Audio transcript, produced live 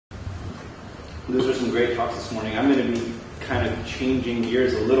Those are some great talks this morning. I'm going to be kind of changing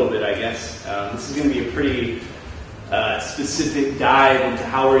gears a little bit, I guess. This is going to be a pretty specific dive into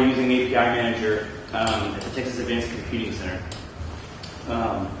how we're using API Manager at the Texas Advanced Computing Center.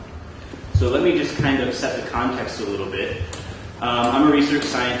 So let me just kind of set the context a little bit. I'm a research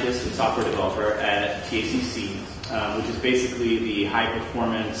scientist and software developer at TACC, which is basically the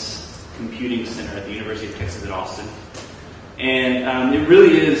high-performance computing center at the University of Texas at Austin. And it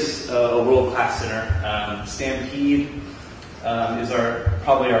really is a world-class center. Stampede is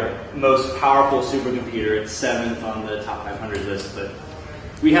probably our most powerful supercomputer. It's 7th on the top 500 list, but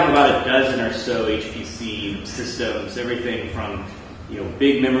we have about a dozen or so HPC systems, everything from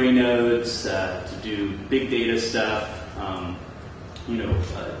big memory nodes to do big data stuff,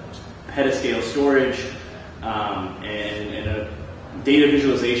 petascale storage, and data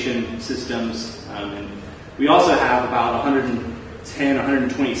visualization systems. And we also have about 110,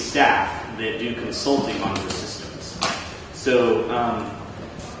 120 staff that do consulting on those systems. So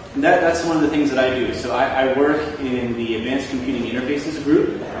that's one of the things that I do. So I work in the Advanced Computing Interfaces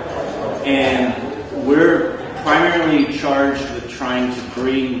group, and we're primarily charged with trying to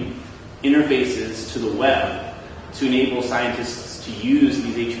bring interfaces to the web to enable scientists to use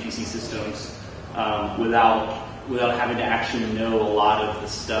these HPC systems without having to actually know a lot of the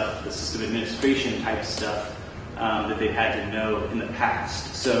stuff, the system administration type stuff that they've had to know in the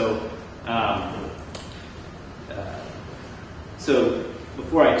past. So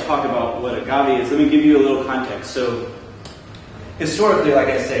before I talk about what Agave is, let me give you a little context. So historically, like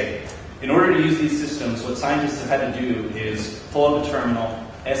I say, in order to use these systems, what scientists have had to do is pull up a terminal,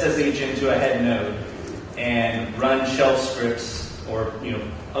 SSH into a head node, and run shell scripts or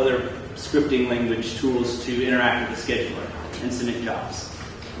other scripting language tools to interact with the scheduler and submit jobs.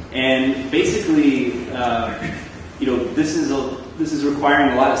 And basically, this is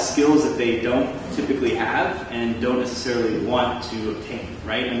requiring a lot of skills that they don't typically have and don't necessarily want to obtain,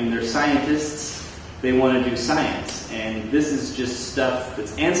 right? I mean, they're scientists. They want to do science, and this is just stuff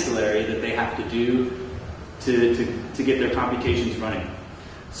that's ancillary that they have to do to get their computations running.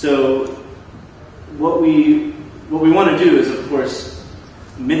 So what we want to do is, of course,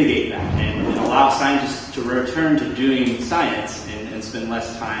 mitigate that and allow scientists to return to doing science and spend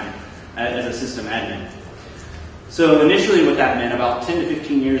less time as a system admin. So initially what that meant, about 10 to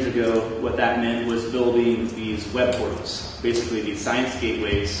 15 years ago, what that meant was building these web portals, basically these science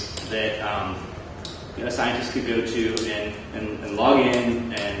gateways that scientists could go to and log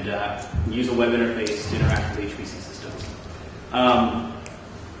in and use a web interface to interact with HPC systems.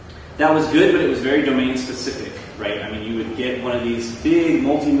 That was good, but it was very domain specific, right? I mean, you would get one of these big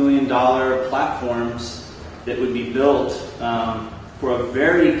multi-million-dollar platforms that would be built for a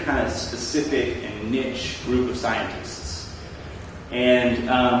very kind of specific and niche group of scientists. And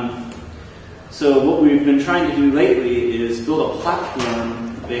so what we've been trying to do lately is build a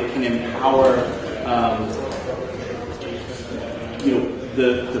platform that can empower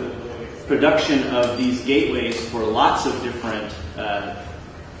the production of these gateways for lots of different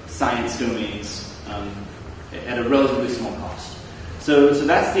science domains at a relatively small cost. So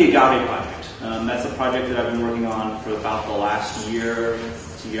that's the Agave project. That's a project that I've been working on for about the last year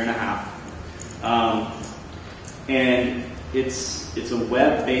to year and a half. And it's a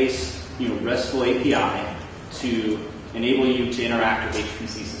web-based RESTful API to enable you to interact with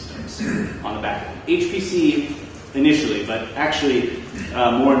HPC systems on the back end. HPC initially, but actually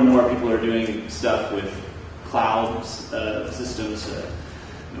more and more people are doing stuff with cloud systems,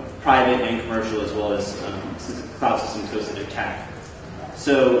 private and commercial, as well as cloud systems hosted at TACC.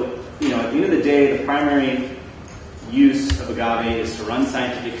 So, at the end of the day, the primary use of Agave is to run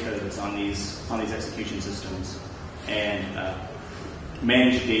scientific codes on these execution systems and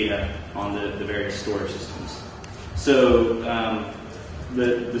manage data on the various storage systems. So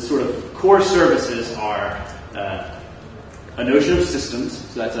the sort of core services are a notion of systems.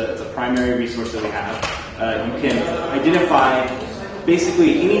 So that's a primary resource that we have. You can identify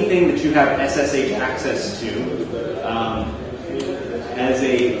basically anything that you have SSH access to as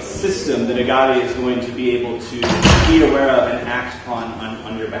a system that Agave is going to be able to be aware of and act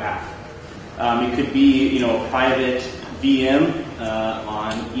on your behalf. It could be a private VM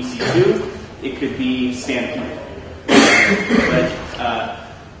on EC2. It could be Stampede. But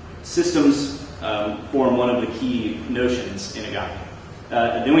systems form one of the key notions in Agave.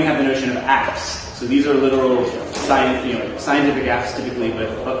 Then we have the notion of apps. So these are literal scientific apps typically,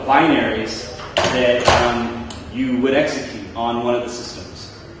 but binaries that you would execute on one of the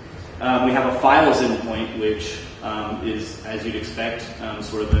systems. We have a files endpoint, which is, as you'd expect,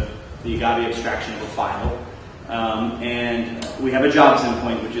 sort of the Agave abstraction of a file. And we have a jobs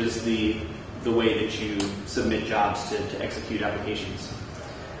endpoint, which is the the way that you submit jobs to execute applications.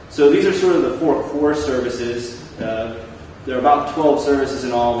 So these are sort of the 4 core services. There are about 12 services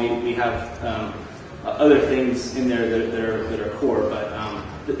in all. We have other things in there that are core,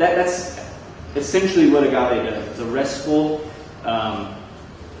 but that's essentially what Agave does. It's a RESTful,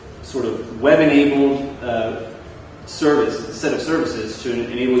 sort of web-enabled service, a set of services to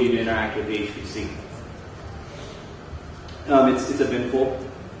enable you to interact with the HPC. It's eventful.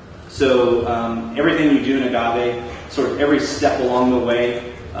 So everything you do in Agave, sort of every step along the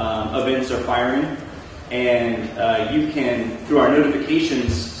way, events are firing. And you can, through our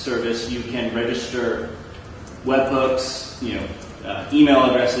notifications service, you can register webhooks, email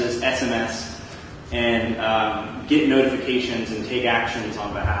addresses, SMS, and get notifications and take actions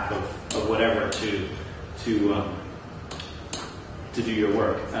on behalf of whatever to do your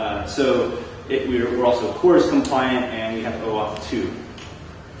work. So we're also CORS compliant, and we have OAuth 2.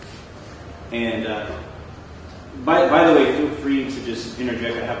 And by the way, feel free to just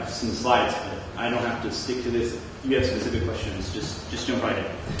interject. I have some slides, but I don't have to stick to this. If you have specific questions, just jump right in.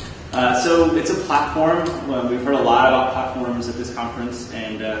 So it's a platform. We've heard a lot about platforms at this conference,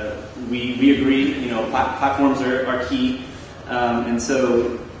 and we agree. Platforms are key, and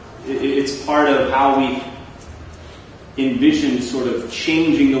so it's part of how we envision sort of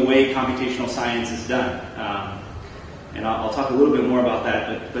changing the way computational science is done. And I'll talk a little bit more about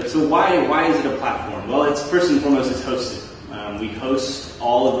that. But so why is it a platform? Well, it's first and foremost, it's hosted. We host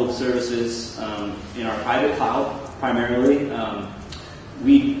all of those services in our private cloud primarily.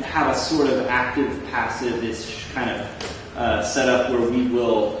 We have a sort of active-passive-ish kind of setup where we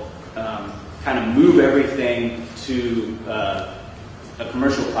will kind of move everything to a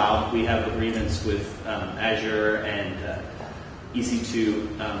commercial cloud. We have agreements with Azure and EC2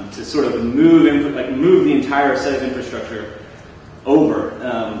 to sort of move the entire set of infrastructure over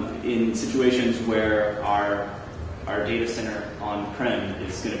in situations where our data center on-prem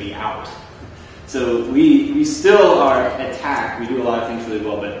is going to be out. So we still are at TACC. We do a lot of things really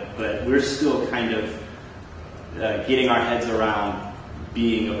well, but we're still kind of getting our heads around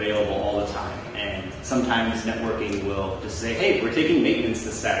being available all the time. And sometimes networking will just say, hey, we're taking maintenance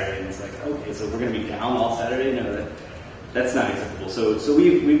this Saturday. And it's like, okay, so we're going to be down all Saturday? No, that's not acceptable. So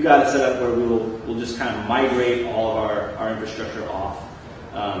we've got a setup where we'll just kind of migrate all of our infrastructure off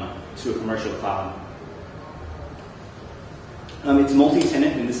to a commercial cloud. It's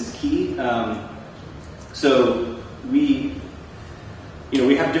multi-tenant, and this is key. So we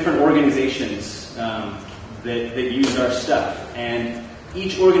have different organizations that use our stuff, and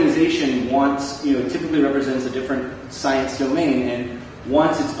each organization wants, typically represents a different science domain and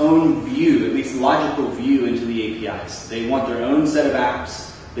wants its own view, at least logical view into the APIs. They want their own set of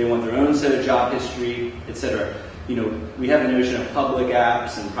apps, they want their own set of job history, etc. We have the notion of public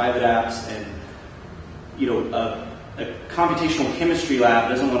apps and private apps, and a computational chemistry lab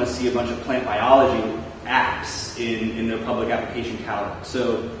doesn't want to see a bunch of plant biology apps in their public application catalog.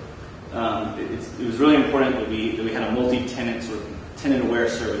 So it was really important that we had a multi-tenant sort of tenant-aware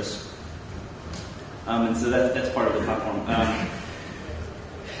service, and so that's part of the platform.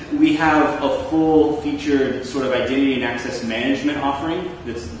 We have a full-featured sort of identity and access management offering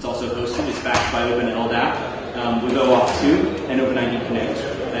that's also hosted. It's backed by OpenLDAP with OAuth 2 and OpenID Connect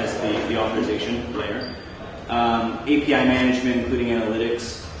as the authorization layer. API management, including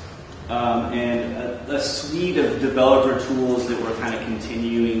analytics, and a suite of developer tools that we're kind of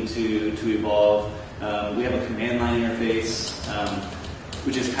continuing to evolve. We have a command line interface,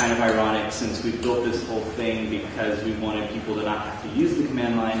 which is kind of ironic since we built this whole thing because we wanted people to not have to use the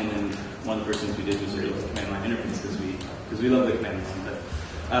command line, and then one of the first things we did was build the command line interface because we love the command line.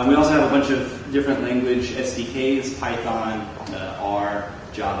 But we also have a bunch of different language SDKs: Python, R,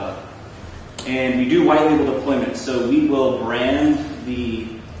 Java. And we do white label deployments, so we will brand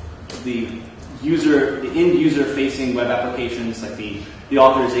the end user facing web applications, like the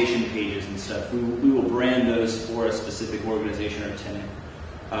authorization pages and stuff. We will brand those for a specific organization or tenant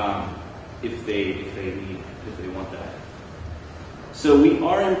if they want that. So we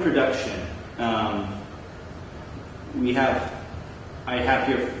are in production. I have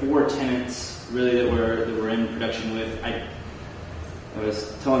here 4 tenants really that we're in production with. I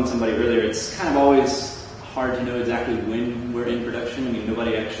was telling somebody earlier, it's kind of always hard to know exactly when we're in production. I mean,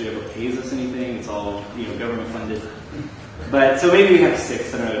 nobody actually ever pays us anything. It's all government funded. But so maybe we have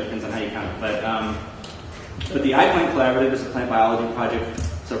 6. I don't know. It depends on how you count it. But the iPlant Collaborative is a plant biology project.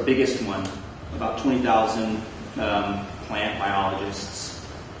 It's our biggest one. About 20,000 plant biologists,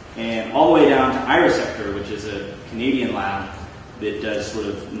 and all the way down to Irisector, which is a Canadian lab that does sort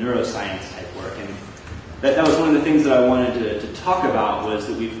of neuroscience type work. And that was one of the things that I wanted to talk about, was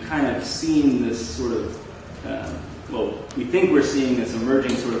that we've kind of seen this sort of, well, we think we're seeing this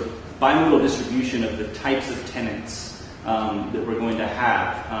emerging sort of bimodal distribution of the types of tenants that we're going to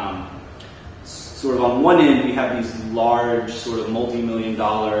have. Sort of on one end, we have these large, sort of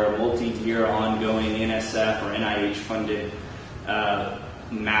multi-million-dollar, multi-year ongoing NSF or NIH-funded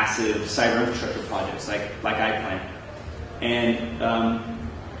massive cyber infrastructure projects like iPlan. And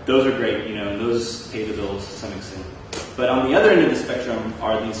those are great, you know, and those pay the bills to some extent. But on the other end of the spectrum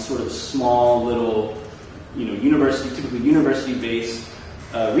are these sort of small little, you know, typically university-based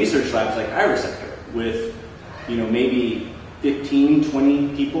research labs like Irisector with, you know, maybe 15,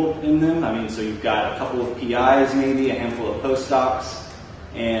 20 people in them. I mean, so you've got a couple of PIs maybe, a handful of postdocs,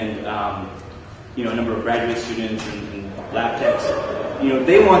 and you know, a number of graduate students and lab techs. You know,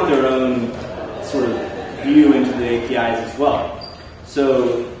 they want their own sort of view into the APIs as well.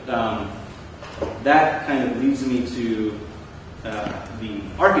 So that kind of leads me to the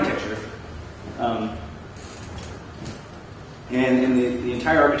architecture. And the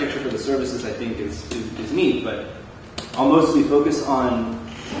entire architecture for the services, I think, is neat, but I'll mostly focus on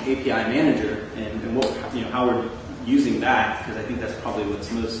API Manager and what, you know, how we're using that, because I think that's probably what's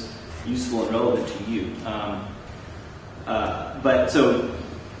most useful and relevant to you. But so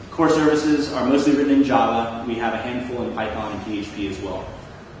core services are mostly written in Java. We have a handful in Python and PHP as well.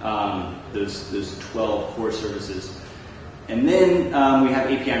 Those 12 core services. And then we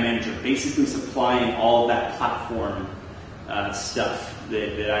have API Manager, basically supplying all of that platform stuff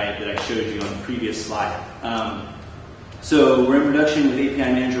that I showed you on the previous slide. So we're in production with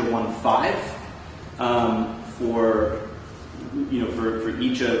API Manager 1.5 for, you know, for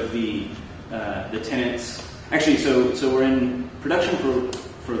each of the tenants. Actually, so we're in production for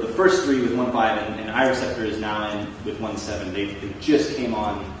the first three with 1.5, and Irisector is now in with 1.7. They just came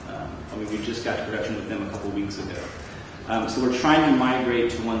on. I mean, we just got to production with them a couple weeks ago. So we're trying to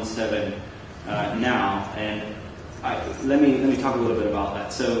migrate to 1.7 now, and let me talk a little bit about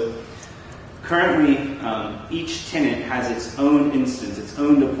that. So currently, each tenant has its own instance, its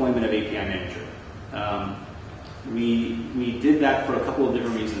own deployment of API Manager. We did that for a couple of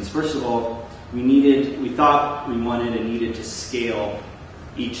different reasons. First of all, we thought we wanted and needed to scale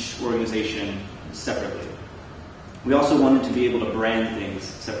each organization separately. We also wanted to be able to brand things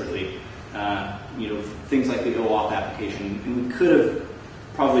separately. You know, things like the OAuth application, and we could have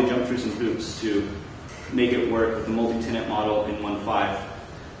probably jumped through some hoops to make it work with the multi-tenant model in 1.5,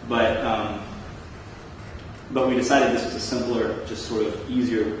 but we decided this was a simpler, just sort of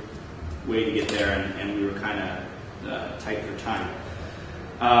easier way to get there, and we were kind of tight for time.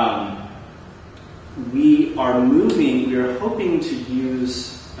 We are hoping to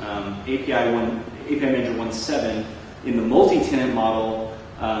use API Manager 1.7 in the multi-tenant model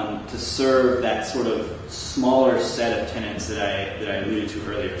to serve that sort of smaller set of tenants that I alluded to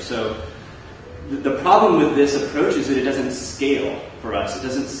earlier. So the problem with this approach is that it doesn't scale for us. It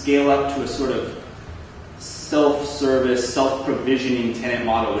doesn't scale up to a sort of self-service, self-provisioning tenant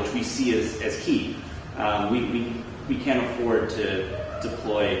model, which we see as key. We can't afford to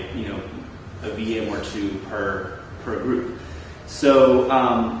deploy, you know, a VM or two per group. So,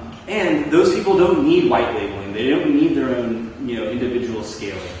 and those people don't need white labeling. They don't need their own, you know, individual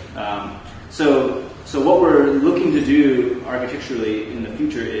scaling. So what we're looking to do architecturally in the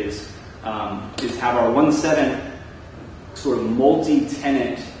future is have our 1.7 sort of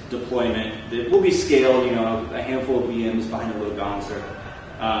multi-tenant deployment that will be scaled, you know, a handful of VMs behind a load balancer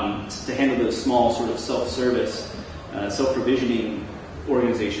to handle those small sort of self-service, self-provisioning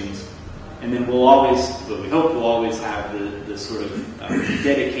organizations. And then we'll always, what we hope will always have the sort of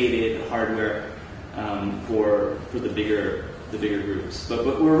dedicated hardware for the bigger groups.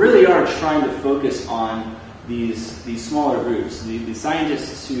 But we really are trying to focus on these smaller groups, the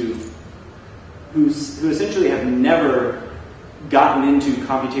scientists who essentially have never gotten into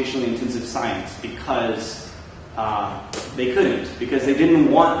computationally intensive science because they couldn't, because they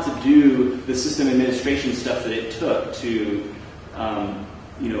didn't want to do the system administration stuff that it took to,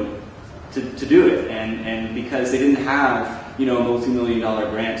 you know, to do it, and because they didn't have, you know, a multi-million-dollar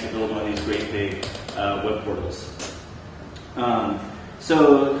grant to build one of these great big web portals.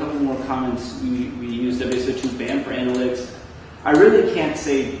 So a couple more comments. We use WSO2 BAM for analytics. I really can't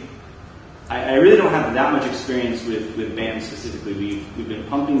say. I really don't have that much experience with BAM specifically. We've been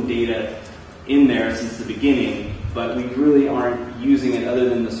pumping data in there since the beginning, but we really aren't using it other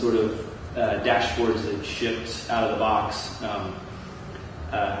than the sort of dashboards that shipped out of the box.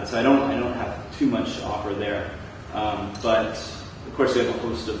 So I don't have too much to offer there. But of course, we have a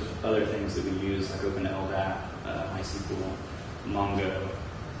host of other things that we use, like OpenLDAP, MySQL, Mongo,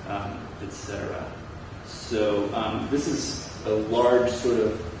 etc. So this is a large sort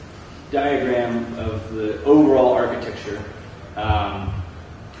of diagram of the overall architecture of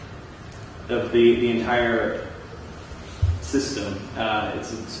the entire system.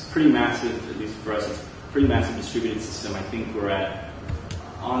 It's pretty massive, at least for us. It's a pretty massive distributed system. I think we're at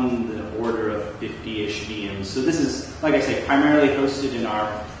on the order of 50-ish VMs. So this is, like I say, primarily hosted in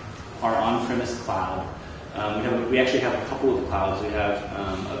our on-premise cloud. We actually have a couple of clouds. We have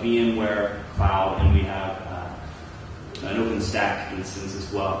a VMware cloud, and we have an OpenStack instance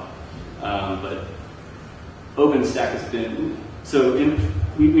as well. But OpenStack has been, so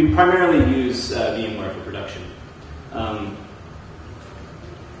we primarily use VMware for production.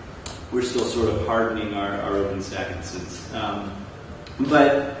 We're still sort of hardening our OpenStack instance.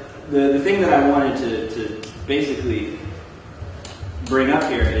 But the thing that I wanted to basically bring up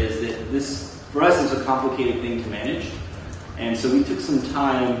here is that this, for us, is a complicated thing to manage. And so we took some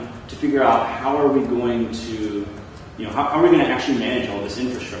time to figure out how are we going to, how are we going to actually manage all this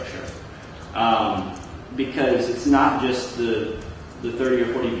infrastructure? Because it's not just the 30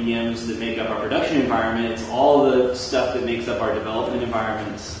 or 40 VMs that make up our production environment, it's all the stuff that makes up our development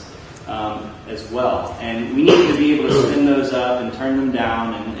environments as well. And we need to be able to spin those up and turn them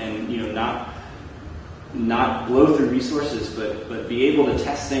down and not blow through resources, but be able to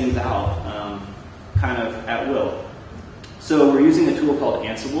test things out kind of at will. So we're using a tool called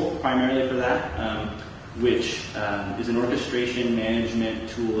Ansible primarily for that, which is an orchestration management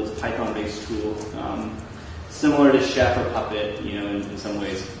tool. It's a Python-based tool, similar to Chef or Puppet, in some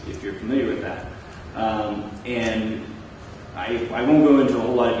ways, if you're familiar with that. And I won't go into a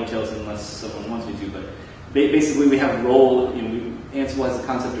whole lot of details unless someone wants me to, but basically we have Ansible has the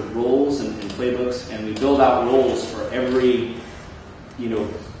concept of roles and playbooks, and we build out roles for every,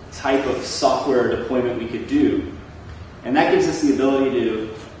 type of software deployment we could do. And that gives us the ability to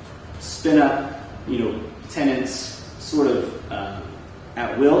spin up, tenants sort of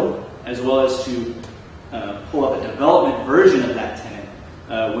at will, as well as to pull up a development version of that tenant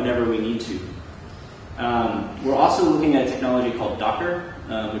whenever we need to. We're also looking at a technology called Docker,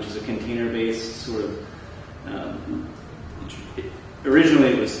 which is a container-based sort of,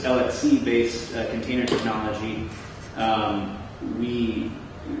 originally it was LXC-based container technology.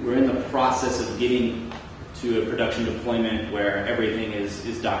 We're in the process of getting to a production deployment where everything is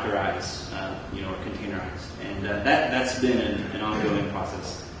Dockerized, or containerized. And that's been an ongoing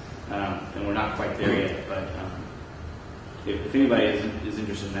process. And we're not quite there yet, but if anybody is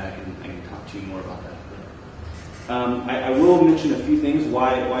interested in that, I can talk to you more about that. But, I will mention a few things.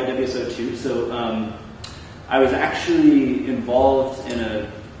 Why WSO2? So I was actually involved in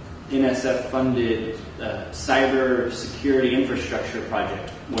a NSF-funded cyber security infrastructure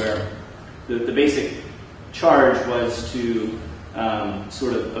project where the basic charge was to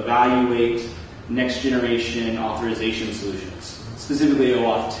sort of evaluate next-generation authorization solutions, specifically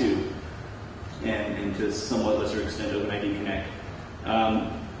OAuth 2, and to a somewhat lesser extent OpenID Connect.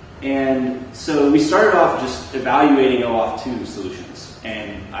 And so we started off just evaluating OAuth 2 solutions,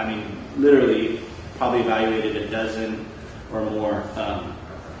 and I mean literally probably evaluated a dozen or more.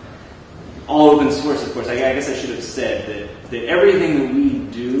 All open source, of course. I guess I should have said that everything that we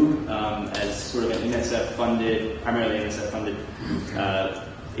do as sort of an NSF-funded, primarily NSF-funded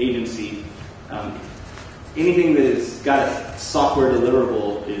agency, anything that has got a software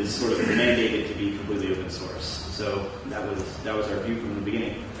deliverable is sort of mandated to be completely open source. So that was our view from the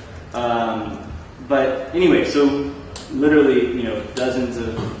beginning. But anyway, so literally, dozens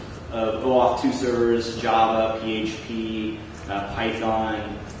of OAuth 2 servers, Java, PHP,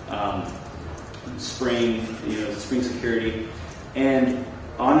 Python, Spring, Spring Security, and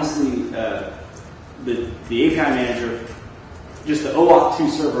honestly, the API Manager, just the OAuth 2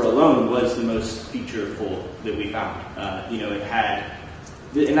 server alone was the most featureful that we found. It had,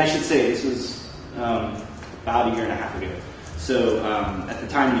 and I should say this was about a year and a half ago. So at the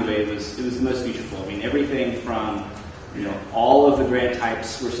time anyway, it was the most featureful. I mean, everything from all of the grant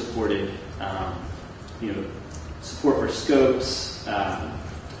types were supported. Support for scopes.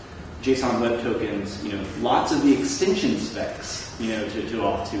 JSON web tokens, lots of the extension specs, to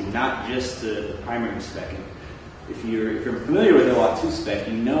OAuth 2, not just the primary spec. And if you're familiar with OAuth 2 spec,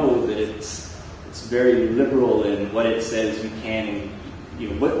 you know that it's very liberal in what it says you can,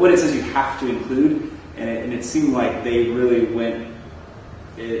 what it says you have to include, and it seemed like they really went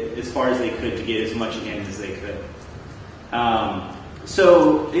as far as they could to get as much in as they could.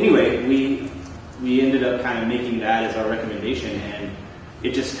 So anyway, we ended up kind of making that as our recommendation, and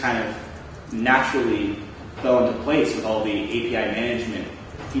it just kind of naturally fell into place with all the API management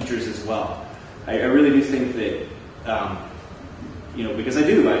features as well. I really do think that because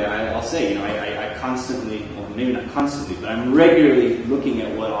I'll say, I constantly, well, maybe not constantly, but I'm regularly looking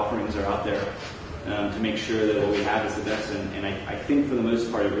at what offerings are out there to make sure that what we have is the best. And I think for the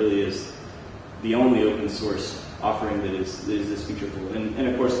most part, it really is the only open source offering that is this featureful. And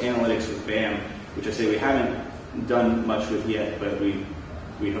of course, analytics with BAM, which I say we haven't done much with yet, but we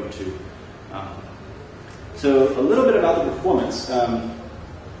hope to. So a little bit about the performance.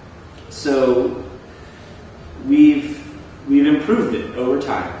 So we've improved it over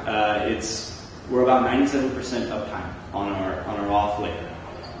time. We're about 97% uptime on our off layer,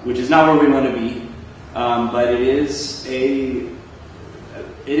 which is not where we want to be, but it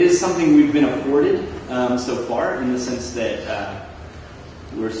is something we've been afforded so far, in the sense that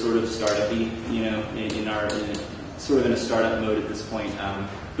we're sort of startup-y, sort of in a startup mode at this point.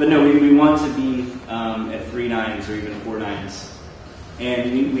 But no, we want to be at 3 nines or even 4 nines.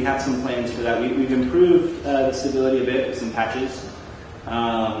 And we have some plans for that. We've improved the stability a bit with some patches.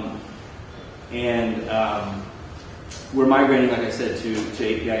 We're migrating, like I said, to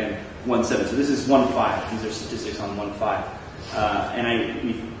API 1.7. So this is 1.5. These are statistics on 1.5. And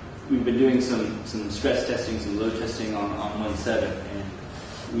we've been doing some stress testing, some load testing on 1.7, and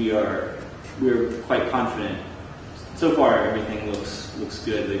we're quite confident. So far, everything looks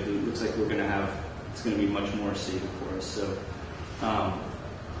good. It looks like it's going to be much more stable for us. So.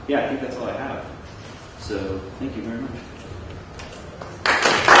 Yeah, I think that's all I have. So, thank you very much.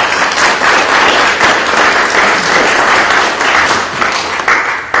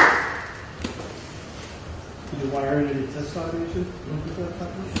 Did you wire in any test automation with that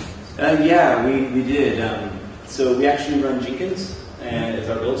platform? Yeah, we did. So we actually run Jenkins as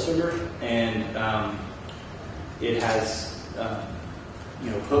our build server, and it has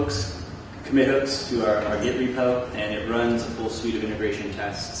hooks. Commit hooks to our Git repo, and it runs a full suite of integration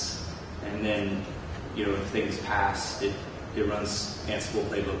tests. And then, if things pass, it runs Ansible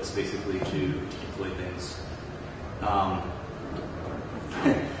playbooks basically to deploy things.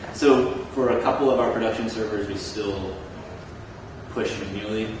 So for a couple of our production servers, we still push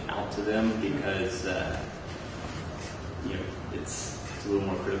manually out to them because it's a little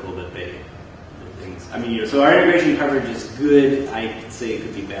more critical that things. So our integration coverage is good. I could say it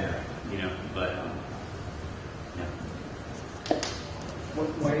could be better. But yeah.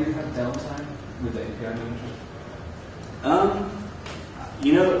 Why do you have downtime with the API Manager?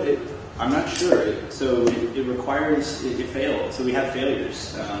 I'm not sure. So it requires it failed. So we have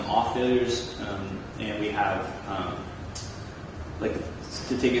failures, off failures, and we have like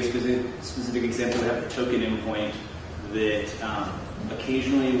to take a specific example. We have a token endpoint that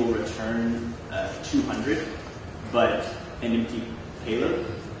occasionally will return 200, but an empty payload.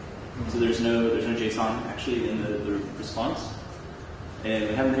 So there's no JSON actually in the response, and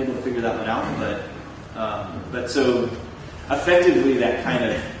we haven't been able to figure that one out. But so effectively that kind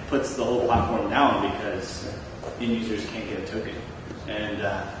of puts the whole platform down because end users can't get a token, and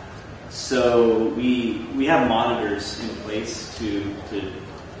so we have monitors in place to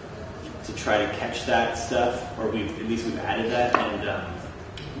try to catch that stuff, or at least we've added that,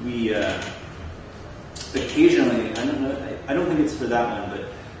 and we occasionally I don't think it's for that one, but.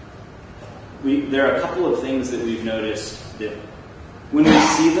 There are a couple of things that we've noticed that when we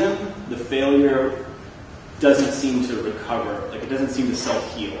see them, the failure doesn't seem to recover, like it doesn't seem to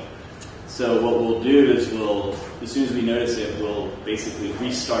self-heal. So what we'll do is as soon as we notice it, we'll basically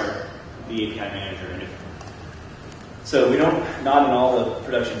restart the API Manager. So we don't, not in all the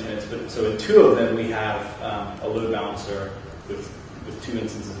production tenants, but so in 2 of them we have a load balancer with 2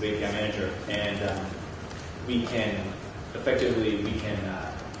 instances of API Manager, and we can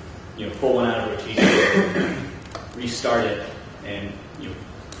pull one out of rotation, restart it, and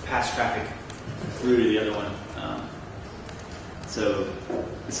pass traffic through to the other one. So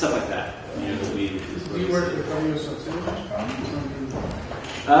it's stuff like that. Do you work with WSO2?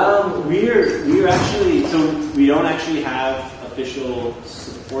 We're actually, so we don't actually have official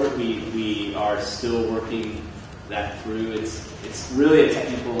support. We are still working that through. It's really a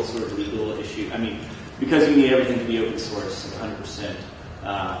technical sort of legal issue. Because we need everything to be open source 100%.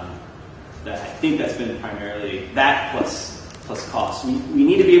 I think that's been primarily that plus cost. We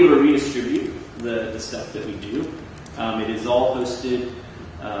need to be able to redistribute the stuff that we do. It is all hosted,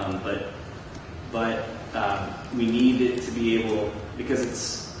 but we need it to be able, because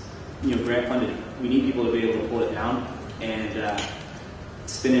it's grant funded. We need people to be able to pull it down and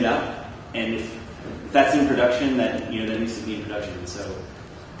spin it up. And if that's in production, that needs to be in production. And so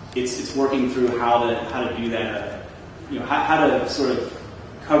it's working through how to do that. How to sort of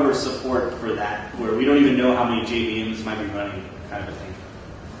cover support for that, where we don't even know how many JVMs might be running, kind of a thing.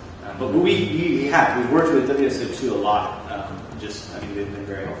 But we've worked with WSO2 a lot, just, I mean, they've been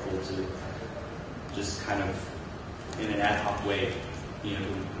very helpful to just kind of in an ad hoc way, you know,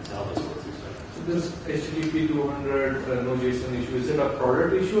 to help us work through stuff. So this HTTP 200 no JSON issue, is it a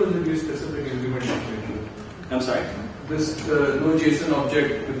product issue or is it a specific implementation issue? I'm sorry? This no JSON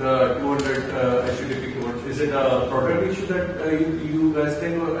object with the 200 HTTP code, is it a product issue that you guys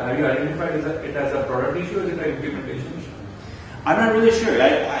think, or have you identified it as a product issue or is it an implementation issue? I'm not really sure.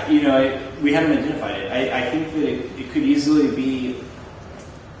 We haven't identified it. I think that it could easily be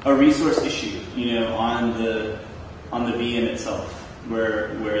a resource issue, you know, on the VM itself, where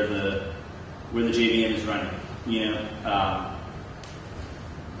the JVM is running, you know.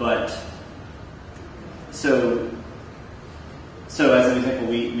 But so as an example,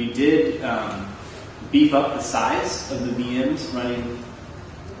 we did beef up the size of the VMs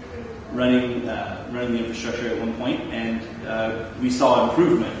running the infrastructure at one point, and we saw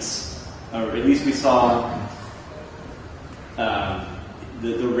improvements, or at least we saw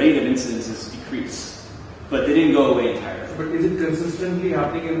the rate of incidences decrease, but they didn't go away entirely. But is it consistently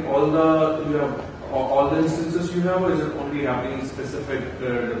happening in all the instances you have, or is it only happening in specific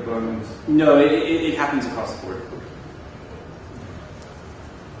deployments? No, it happens across the board.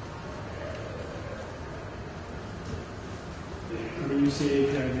 When you say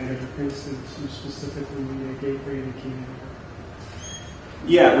API Manager, for instance, you specifically mean a gateway and a key manager.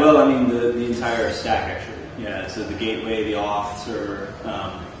 Yeah, well, I mean the entire stack actually. Yeah, so the gateway, the auth server.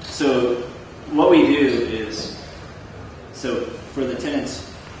 So what we do is, so for the tenants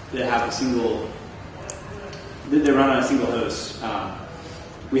that have they run on a single host,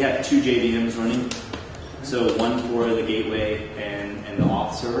 we have 2 JVMs running. So one for the gateway and the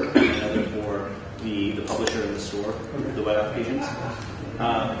auth server, and another for the publisher and the store, the web applications,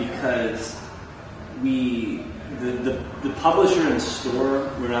 because the publisher and store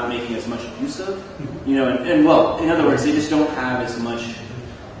we're not making as much use of, you know, and well, in other words, they just don't have as much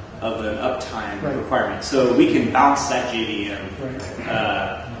of an uptime requirement. So we can bounce that JVM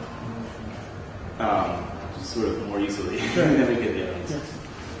sort of more easily than we could the other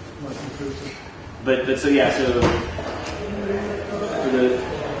ones. But so yeah, so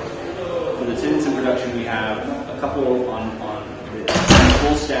for the tenants in production, we have a couple on the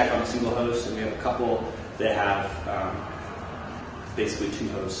full stack on a single host, and we have a couple that have basically 2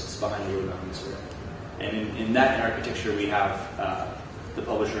 hosts behind the load balancer. And in that architecture, we have the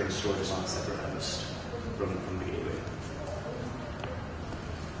publisher and store just on a separate host from the gateway.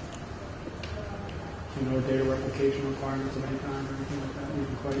 Do you know data replication requirements of any kind or anything like that? You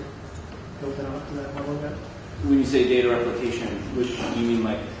haven't quite built it out to that level yet? When you say data replication, which do you mean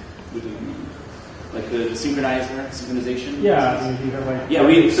like the synchronization? Yeah, I mean, do you have like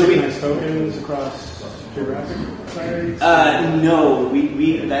synchronized tokens across geographic sites? No,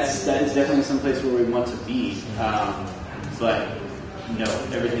 that is definitely some place where we want to be, but no,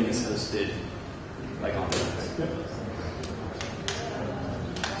 everything is hosted like on the website.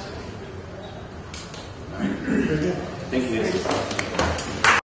 All right. Thank you.